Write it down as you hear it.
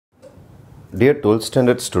Dear 12th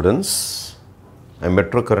standard students, I am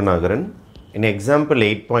Metro Karunagaran. In example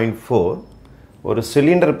 8.4, ஒரு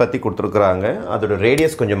cylinder பற்றி கொடுத்துருக்குறாங்க. அதோட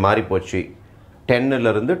ரேடியஸ் கொஞ்சம் மாறி போச்சு.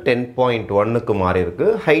 10லேருந்து 10.1க்கு மாறி இருக்கு.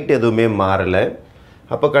 ஹைட் எதுவுமே மாறலை.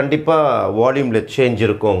 அப்போ கண்டிப்பாக வால்யூமில் சேஞ்ச்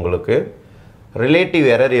இருக்கும் உங்களுக்கு. ரிலேட்டிவ்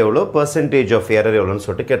எரர் எவ்வளோ, பர்சன்டேஜ் ஆஃப் எரர் எவ்வளோன்னு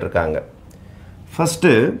சொல்லிட்டு கேட்டிருக்காங்க.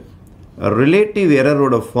 ஃபஸ்ட்டு ரிலேட்டிவ்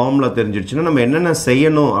எரரோட ஃபார்முலா தெரிஞ்சிடுச்சுன்னா நம்ம என்னென்ன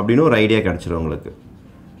செய்யணும் அப்படின்னு ஒரு ஐடியா கிடச்சிரும் உங்களுக்கு.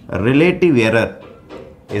 Relative error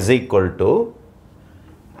is equal to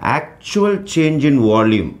actual change in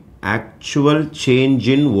volume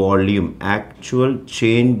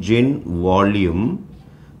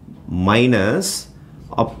minus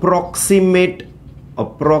approximate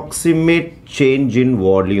change in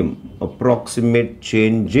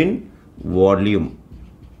volume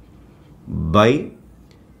by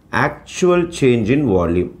actual change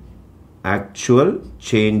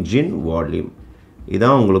in volume.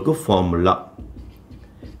 இதான் உங்களுக்கு ஃபார்முலா.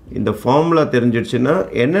 இந்த ஃபார்முலா தெரிஞ்சிடுச்சுன்னா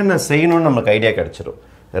என்னென்ன செய்யணும்னு நமக்கு ஐடியா கிடச்சிடும்.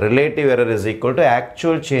 Relative error is equal to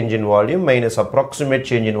actual change in volume minus approximate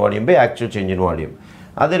change in volume by actual change in volume.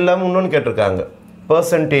 அது இல்லாமல் இன்னொன்று கேட்டிருக்காங்க,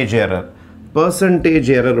 பர்சன்டேஜ் எரர்.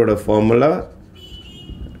 பர்சன்டேஜ் எரரோட ஃபார்முலா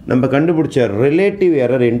நம்ம கண்டுபிடிச்ச ரிலேட்டிவ்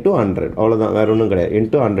எரர் இன்ட்டு 100, அவ்வளோதான், வேறு ஒன்றும் கிடையாது.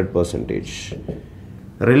 இன்ட்டு 100%.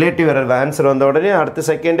 ரிலேட்டிவ் எரர் ஆன்சர் வந்த உடனே அடுத்த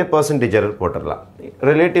செகண்டே பர்சன்டேஜ் எரர் போட்டுடலாம்.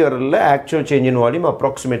 Relative எரரில் actual change in volume,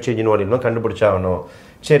 approximate change in வால்யூம்லாம் கண்டுபிடிச்சாகணும்.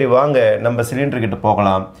 சரி வாங்க நம்ம சிலிண்டர்கிட்ட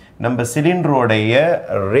போகலாம். நம்ம சிலிண்டரோடைய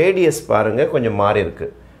ரேடியஸ் பாருங்கள் கொஞ்சம் மாறி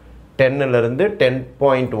இருக்குது. 10லேருந்து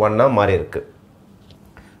 10.1 மாறி இருக்குது.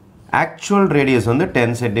 ஆக்சுவல் ரேடியஸ் வந்து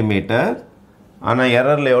 10 சென்டிமீட்டர். ஆனால்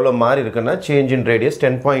எரரில் எவ்வளோ மாறி இருக்குன்னா சேஞ்ச் இன் ரேடியஸ்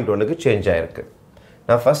 10.1க்கு சேஞ்ச் ஆகிருக்கு.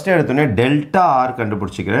 நான் ஃபஸ்ட்டு எடுத்தோடனே டெல்டா ஆர்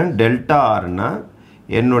கண்டுபிடிச்சிக்கிறேன். டெல்டா ஆர்னா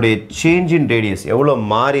என்னுடைய சேஞ்ச் இன் ரேடியஸ் எவ்வளோ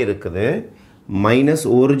மாறி இருக்குது மைனஸ்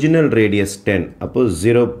ஒரிஜினல் ரேடியஸ் 10, அப்போது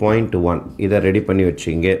 0.1. இதை ரெடி பண்ணி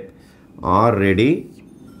வச்சிங்க. Are ready,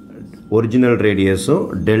 original ரேடியஸும்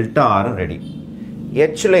delta ஆரும் ready.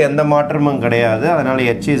 ஹெச்சில் எந்த மாற்றமும் கிடையாது, அதனால்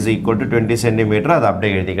H is equal to 20 centimetre. அதை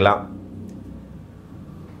அப்படியே எழுதிக்கலாம்.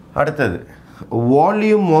 அடுத்தது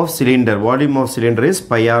volume of cylinder. Volume of cylinder is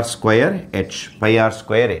πr square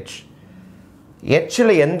h.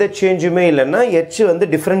 ஹெச்சில் எந்த சேஞ்சுமே இல்லைன்னா ஹெச் வந்து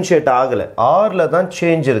டிஃப்ரென்ஷியேட் ஆகலை, ஆரில் தான்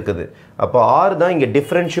சேஞ்ச் இருக்குது. அப்போ ஆர் தான் இங்கே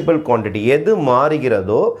டிஃப்ரென்ஷியபிள் குவான்டிட்டி. எது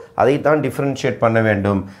மாறுகிறதோ அதை தான் டிஃப்ரென்ஷியேட் பண்ண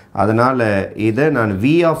வேண்டும். அதனால் இதை நான்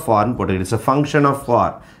வி ஆஃப் ஆர்னு போட்டுக்கிறேன். It's a function of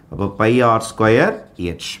R. அப்போ πr ஸ்கொயர்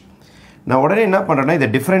ஹெச். நான் உடனே என்ன பண்ணுறேன்னா இதை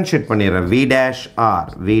டிஃப்ரென்ஷியேட் பண்ணிடுறேன். V dash R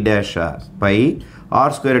by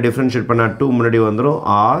R ஸ்கொயரை டிஃப்ரென்ஷியேட் பண்ணால் 2 முன்னாடி வந்துடும்.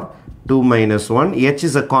 R 2 minus 1, h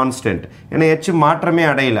is a constant. ஏன்னா h மாற்றமே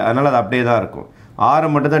அடையல, அதனால் அது அப்படியே தான் இருக்கும். r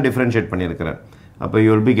மட்டும் தான் டிஃப்ரென்ஷியேட் பண்ணியிருக்கிறேன். அப்போ you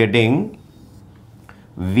will be getting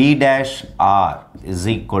v dash r is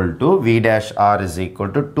equal to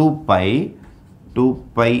 2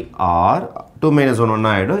 pi r, 2 minus 1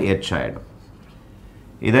 ஒன்றா ஆகிடும், h ஆகிடும்.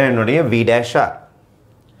 இதான் என்னுடைய v dash r.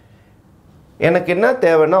 எனக்கு என்ன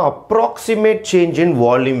தேவைன்னா approximate change in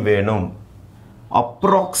volume வேணும்.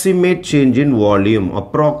 approximate change in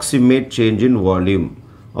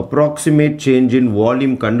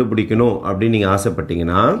volume கண்டுபிடிக்கணும் அப்படின்னு நீங்கள்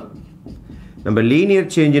ஆசைப்பட்டீங்கன்னா நம்ம linear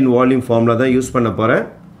change in volume formula தான் யூஸ் பண்ண போகிறேன்.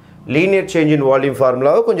 லீனியர் சேஞ்ச் இன் வால்யூம்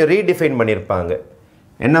ஃபார்முலாவை கொஞ்சம் ரீடிஃபைன் பண்ணியிருப்பாங்க.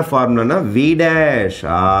 என்ன ஃபார்முலானா V dash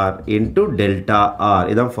R into delta R.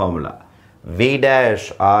 இதான் formula. V dash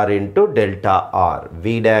R into delta R.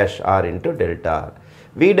 V dash R into delta R.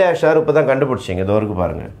 V dash R இப்போ தான் கண்டுபிடிச்சிங்க. இது வரைக்கும்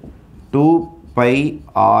பாருங்கள். 2 pi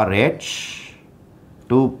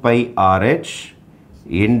RH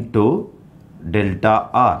into delta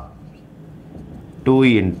R. 2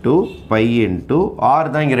 into pi into R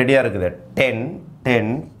தான் இங்கே ரெடியாக இருக்குது.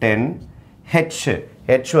 10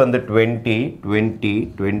 H வந்து 20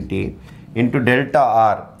 into delta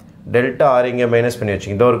R. delta R இங்கே மைனஸ் பண்ணி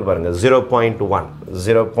வச்சிங்க. இதோ இருக்கு பாருங்கள். 0.1.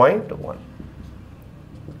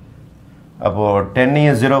 அப்போது 10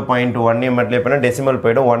 0.1 மட்டும் பண்ணால் டெசிமல்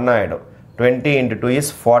போய்டும், 1 ஆகிடும். 20 into 2 is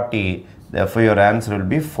 40. Therefore, your answer will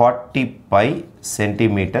be 40 pi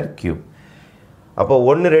centimeter cube. அப்போ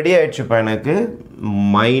ஒன்று ரெடி ஆகிடுச்சுப்பா எனக்கு.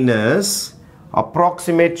 Minus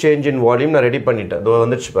approximate change in volume நான் ரெடி பண்ணிட்டேன். இதோ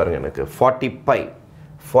வந்துடுச்சு பாருங்கள் எனக்கு 40 pi.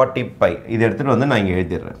 இது எடுத்துகிட்டு வந்து நான் இங்கே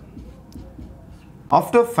எழுதிடுறேன்.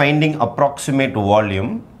 ஆஃப்டர் ஃபைண்டிங் அப்ராக்சிமேட்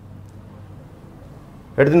வால்யூம்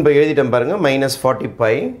எடுத்துன்னு போய் எழுதிட்டேன் பாருங்கள். Minus 40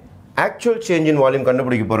 pi. Actual change in volume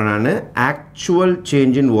கண்டுபிடிக்க போகிறேன் நான். Actual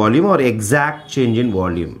change in volume R exact change in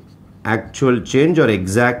volume. Actual change R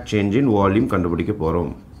exact change in volume கண்டுபிடிக்க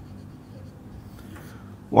போகிறோம்.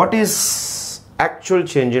 What is actual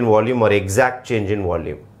change in volume R exact change in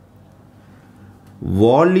volume?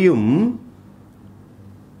 Volume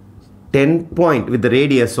 10 point with the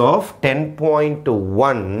radius of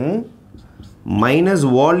 10.1 minus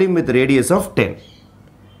volume with radius of 10.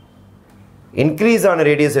 Increase on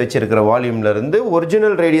radius வச்சிருக்கிற வால்யூம்ல இருந்து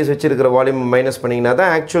original radius வச்சிருக்கிற volume minus பண்ணீங்கனா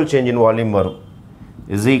தான் actual change in volume வரும்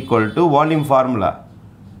is equal to volume formula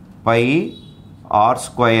pi r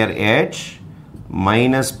square h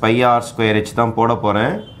minus pi r square h தான் போட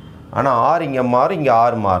போறேன் ஆனா r இங்க மாறும் இங்க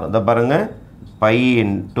r மாறும் அத பாருங்க pi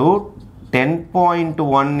into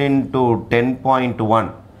 10.1 into 10.1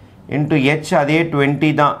 into h அதே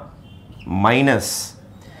 20 தான் minus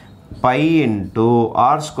pi into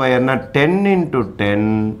r square na 10 into 10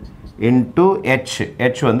 into h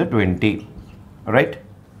வந்து 20 right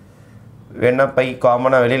வேணா pi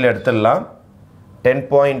காமனா வெளியில எடுத்துடலாம்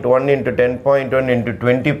 10.1 into 10.1 into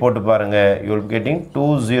 20 போட்டு பாருங்க you will be getting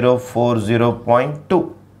 2040.2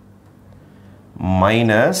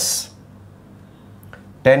 minus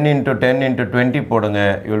 10 into 10 into 20 போடுங்க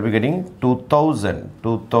you will be getting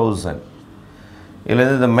 2000 இதில்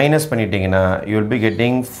இதை மைனஸ் பண்ணிட்டீங்கன்னா you will be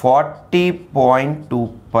getting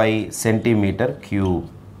 40.25 centimetre cube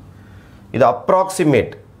இது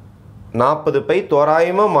அப்ராக்சிமேட் 40 பை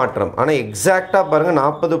தோராயமா மாற்றம் ஆனா எக்ஸாக்ட்டா பாருங்க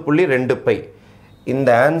 40.2 பை இந்த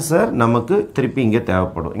ஆன்சர் நமக்கு திருப்பி இங்க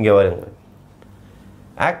தேவைப்படும் இங்க வருங்க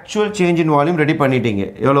actual change in volume ready பண்ணிட்டீங்க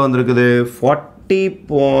எவ்வளவு வந்திருக்குது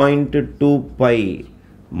 40.2 பை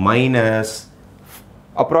மைனஸ்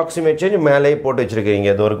approximate change மேலே போட்டு வச்சிருக்கீங்க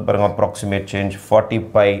இது வரைக்கும் பாருங்க approximate change 40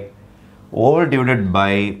 pi all divided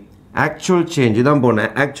by actual change இதான்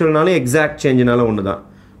போனேன் actualனால exact changeனால ஒண்ணுதான்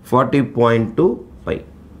 40.2 pi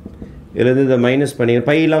இதிலிருந்து இத மைனஸ் பண்ணி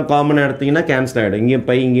பை எல்லாம் காமனா எடுத்தீங்கன்னா கேன்சல் ஆயிடும்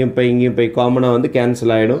இங்கேயும் பை காமனா வந்து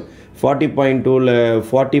கேன்சல் ஆயிடும் 40.2 ல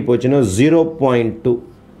 40 போச்சுனா 0.2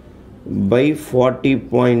 by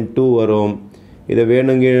 40.2 வரும் இத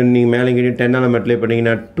வேணுங்க நீங்க மேல இங்க 10 ஆல மல்டிப்ளை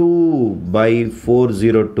பண்ணீங்கன்னா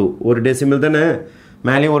 2/402 ஒரு டெசிமல் தானே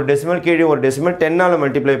மேலே ஒரு டெசிமல் கீழே ஒரு டெசிமல் 10 ஆல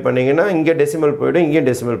மல்டிப்ளை பண்ணீங்கன்னா இங்க டெசிமல் போய்டும் இங்க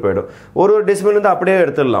டெசிமல் போய்டும் ஒரு டெசிமல் வந்து அப்படியே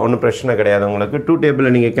எடுத்துடலாம் ஒண்ணும் பிரச்சனை கிடையாது உங்களுக்கு 2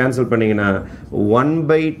 டேபிள்ல நீங்க கேன்சல் பண்ணீங்கன்னா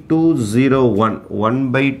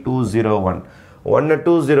 1/201 1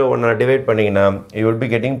 201 டிவைட் பண்ணீங்கன்னா you will be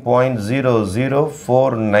getting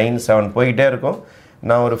 0.00497 போயிட்டே இருக்கும்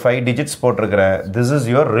நான் ஒரு 5 digits போட்டுக்கறேன் this is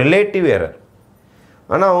your relative error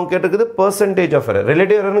ஆனா அவங்க கேட்டிருக்குது percentage of error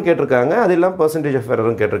relative error னு கேட்டிருக்காங்க அது எல்லாம் percentage of error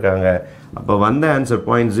னு கேட்டிருக்காங்க அப்ப வந்த ஆன்சர்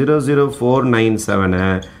 0.00497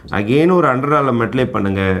 அகைன் ஒரு 100 ஆல மல்டிப்ளை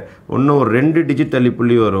பண்ணுங்க இன்னும் ஒரு 2 டிஜிட் தள்ளி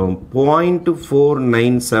புள்ளி வரும்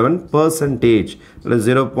 0.497% இல்ல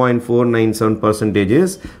 0.497% is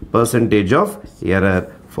percentage of error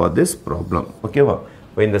for this problem ஓகேவா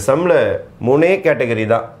இப்போ இந்த சம்ல மூணே கேட்டகரி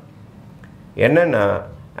தான் என்னன்னா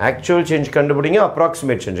actual change கண்டுபிடிங்க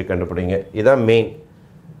approximate change கண்டுபிடிங்க இதான் main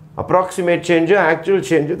approximate change actual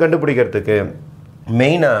change கண்டுபிடிக்கிறதுக்கு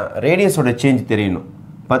மெயினா ரேடியஸ் ஓட சேஞ்ச் தெரியணும்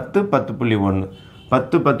 10 10.1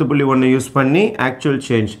 10 யூஸ் பண்ணி actual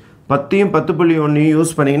change 10யும் 10.1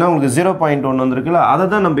 யூஸ் பண்ணீங்கன்னா உங்களுக்கு 0.1 வந்திருக்குல அத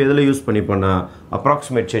தான் நம்ம எதில யூஸ் பண்ணிப்போனா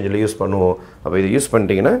approximate changeல யூஸ் பண்ணுவோம் அப்ப இத யூஸ்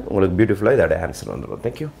பண்ணிட்டீங்கன்னா உங்களுக்கு பியூட்டிஃபுல்லா இதோட ஆன்சர் வந்துரும்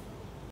thank you